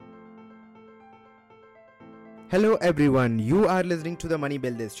Hello everyone, you are listening to the Money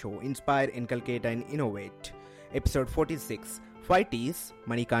Builders Show, Inspire, Inculcate and Innovate. Episode 46, 5 T's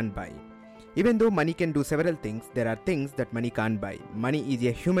Money Can't Buy. Even though money can do several things, there are things that money can't buy. Money is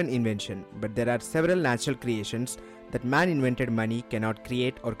a human invention, but there are several natural creations that man-invented money cannot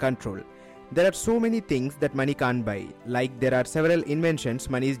create or control. There are so many things that money can't buy. Like there are several inventions,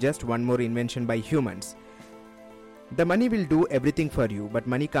 money is just one more invention by humans. The money will do everything for you, but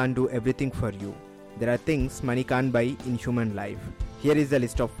money can't do everything for you. There are things money can't buy in human life. Here is the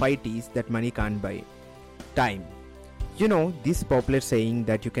list of 5 T's that money can't buy. Time. You know this popular saying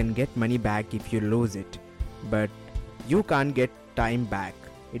that you can get money back if you lose it, but you can't get time back.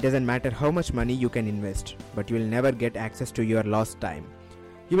 It doesn't matter how much money you can invest, but you will never get access to your lost time.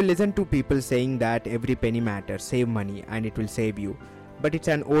 You will listen to people saying that every penny matters, save money and it will save you. But it's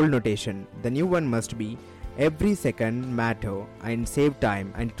an old notation. The new one must be every second matter and save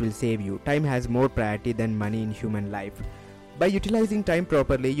time and it will save you. Time has more priority than money in human life. By utilizing time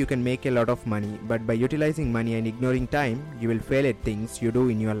properly, you can make a lot of money, but by utilizing money and ignoring time, you will fail at things you do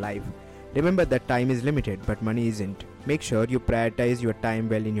in your life. Remember that time is limited, but money isn't. Make sure you prioritize your time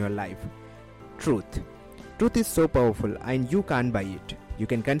well in your life. Truth. Truth is so powerful and you can't buy it. You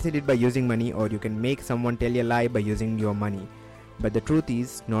can conceal it by using money, or you can make someone tell a lie by using your money. But the truth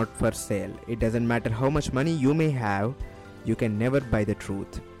is not for sale. It doesn't matter how much money you may have, you can never buy the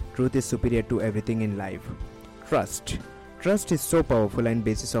truth. Truth is superior to everything in life. Trust. Trust is so powerful and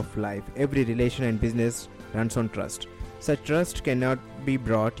basis of life. Every relation and business runs on trust. Such trust cannot be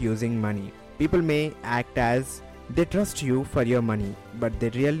brought using money. People may act as they trust you for your money, but they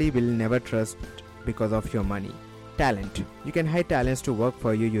really will never trust because of your money. Talent. You can hire talents to work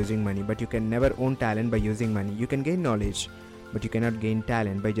for you using money, but you can never own talent by using money. You can gain knowledge, but you cannot gain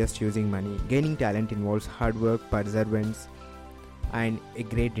talent by just using money. Gaining talent involves hard work, perseverance, and a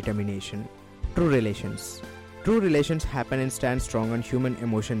great determination. True relations. True relations happen and stand strong on human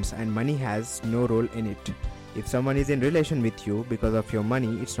emotions, and money has no role in it. If someone is in relation with you because of your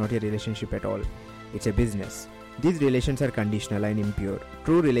money, it's not a relationship at all. It's a business. These relations are conditional and impure.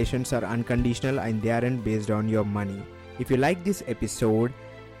 True relations are unconditional and they aren't based on your money. If you like this episode,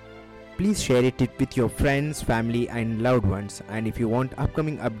 please share it with your friends, family and loved ones. And if you want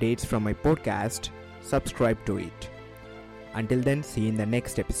upcoming updates from my podcast, subscribe to it. Until then, see you in the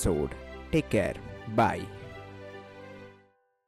next episode. Take care. Bye.